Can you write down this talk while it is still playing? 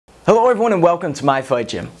Hello everyone and welcome to My Fight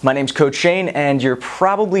Gym. My name's Coach Shane and you're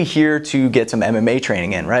probably here to get some MMA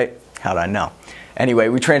training in, right? How'd I know? Anyway,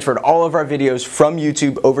 we transferred all of our videos from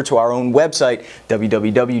YouTube over to our own website,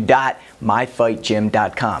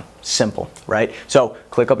 www.myfightgym.com. Simple, right? So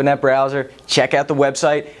click up in that browser, check out the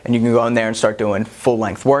website, and you can go in there and start doing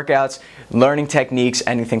full-length workouts, learning techniques,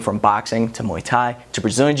 anything from boxing to Muay Thai to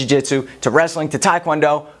Brazilian Jiu-Jitsu to wrestling to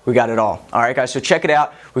Taekwondo. We got it all. All right, guys, so check it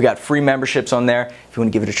out. We got free memberships on there. If you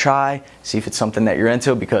want to give it a try, see if it's something that you're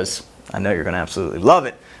into, because I know you're going to absolutely love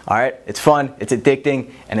it. All right, it's fun, it's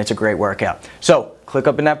addicting, and it's a great workout. So click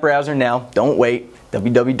up in that browser now. Don't wait.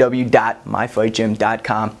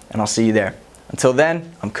 www.myfightgym.com, and I'll see you there. Until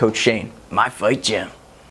then, I'm Coach Shane, My Fight Gym.